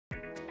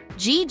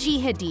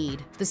Gigi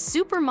Hadid, the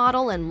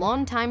supermodel and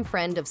longtime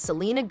friend of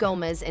Selena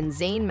Gomez and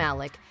Zayn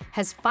Malik,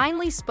 has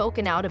finally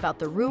spoken out about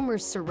the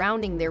rumors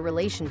surrounding their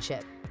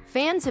relationship.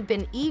 Fans have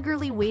been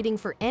eagerly waiting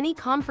for any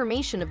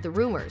confirmation of the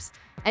rumors,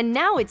 and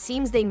now it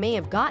seems they may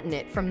have gotten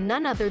it from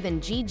none other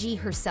than Gigi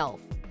herself.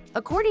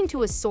 According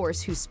to a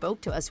source who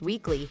spoke to Us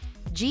Weekly,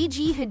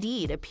 Gigi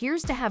Hadid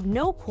appears to have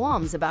no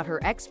qualms about her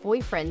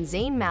ex-boyfriend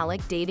Zayn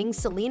Malik dating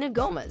Selena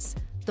Gomez,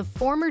 the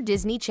former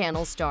Disney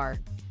Channel star.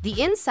 The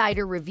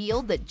insider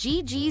revealed that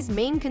Gigi's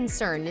main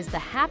concern is the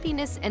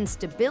happiness and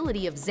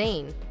stability of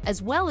Zayn,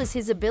 as well as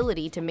his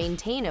ability to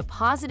maintain a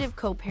positive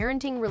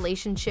co-parenting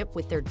relationship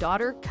with their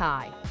daughter,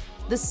 Kai.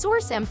 The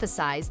source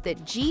emphasized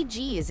that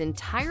Gigi is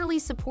entirely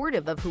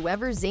supportive of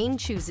whoever Zayn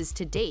chooses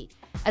to date,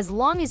 as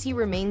long as he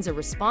remains a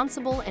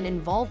responsible and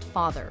involved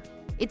father.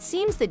 It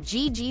seems that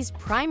Gigi's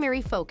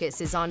primary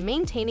focus is on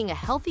maintaining a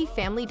healthy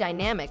family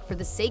dynamic for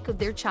the sake of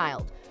their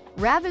child,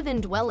 rather than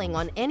dwelling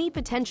on any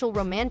potential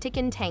romantic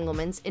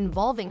entanglements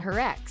involving her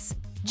ex.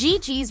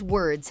 Gigi's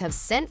words have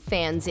sent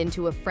fans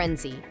into a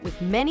frenzy,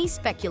 with many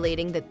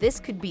speculating that this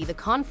could be the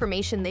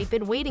confirmation they've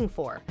been waiting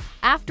for.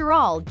 After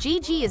all,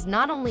 Gigi is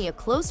not only a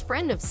close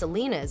friend of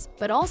Selena's,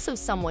 but also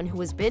someone who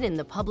has been in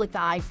the public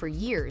eye for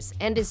years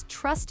and is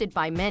trusted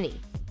by many.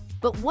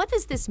 But what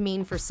does this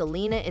mean for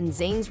Selena and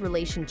Zayn's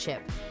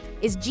relationship?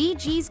 Is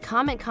Gigi's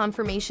comment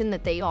confirmation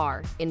that they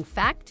are, in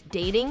fact,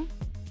 dating?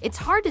 It's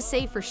hard to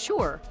say for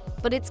sure,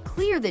 but it's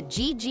clear that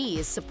Gigi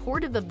is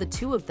supportive of the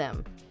two of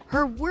them.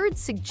 Her words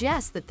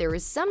suggest that there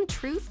is some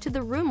truth to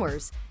the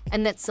rumors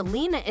and that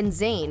Selena and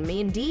Zayn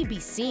may indeed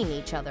be seeing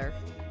each other.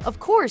 Of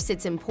course,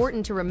 it's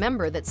important to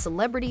remember that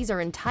celebrities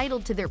are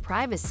entitled to their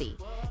privacy,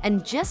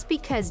 and just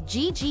because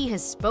Gigi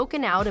has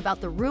spoken out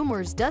about the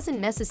rumors doesn't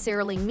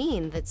necessarily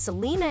mean that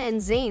Selena and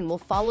Zayn will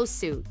follow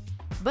suit.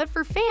 But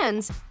for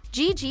fans,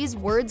 Gigi's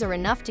words are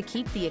enough to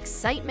keep the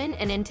excitement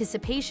and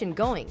anticipation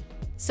going.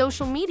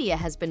 Social media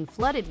has been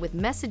flooded with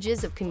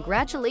messages of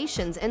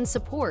congratulations and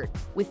support,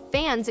 with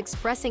fans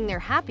expressing their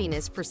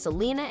happiness for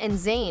Selena and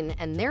Zayn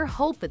and their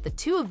hope that the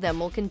two of them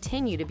will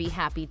continue to be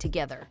happy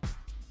together.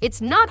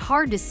 It's not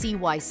hard to see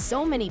why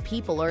so many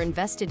people are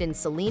invested in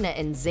Selena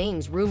and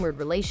Zayn's rumored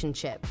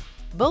relationship.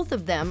 Both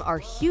of them are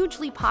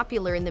hugely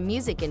popular in the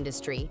music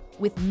industry,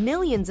 with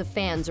millions of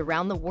fans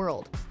around the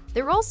world.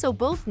 They're also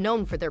both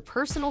known for their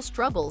personal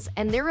struggles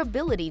and their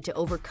ability to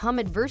overcome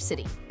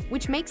adversity,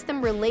 which makes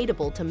them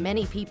relatable to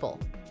many people.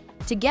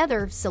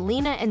 Together,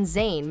 Selena and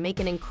Zayn make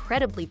an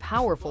incredibly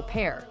powerful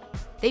pair.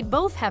 They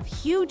both have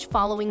huge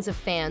followings of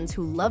fans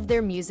who love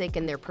their music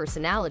and their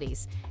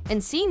personalities,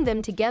 and seeing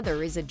them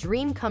together is a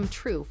dream come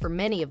true for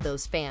many of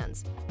those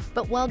fans.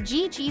 But while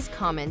Gigi's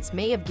comments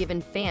may have given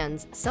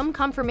fans some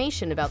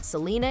confirmation about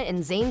Selena and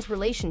Zayn's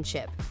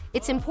relationship,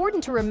 it's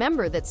important to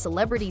remember that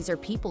celebrities are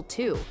people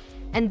too,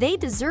 and they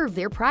deserve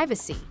their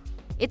privacy.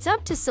 It's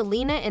up to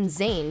Selena and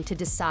Zayn to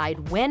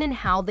decide when and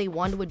how they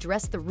want to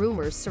address the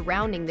rumors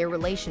surrounding their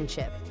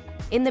relationship.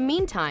 In the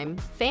meantime,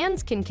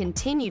 fans can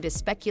continue to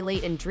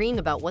speculate and dream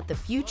about what the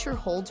future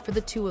holds for the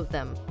two of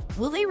them.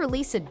 Will they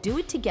release a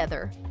duet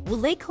together? Will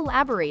they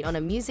collaborate on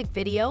a music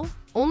video?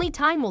 Only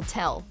time will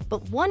tell,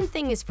 but one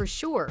thing is for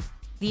sure: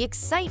 the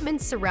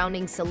excitement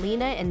surrounding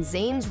Selena and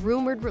Zayn's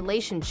rumored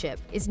relationship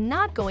is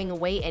not going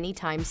away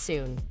anytime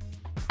soon.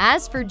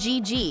 As for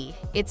Gigi,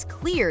 it's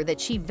clear that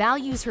she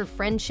values her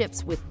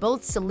friendships with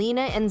both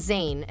Selena and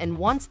Zayn and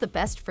wants the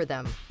best for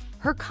them.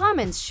 Her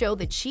comments show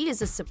that she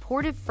is a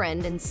supportive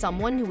friend and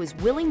someone who is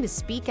willing to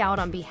speak out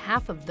on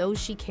behalf of those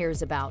she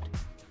cares about.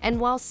 And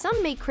while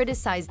some may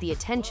criticize the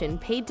attention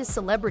paid to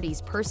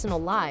celebrities' personal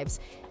lives,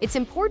 it's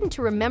important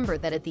to remember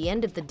that at the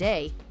end of the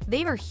day,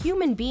 they are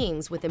human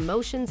beings with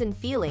emotions and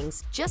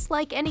feelings just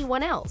like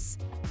anyone else.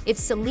 If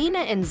Selena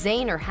and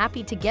Zayn are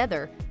happy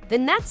together,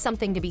 then that's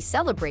something to be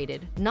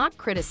celebrated, not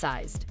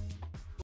criticized.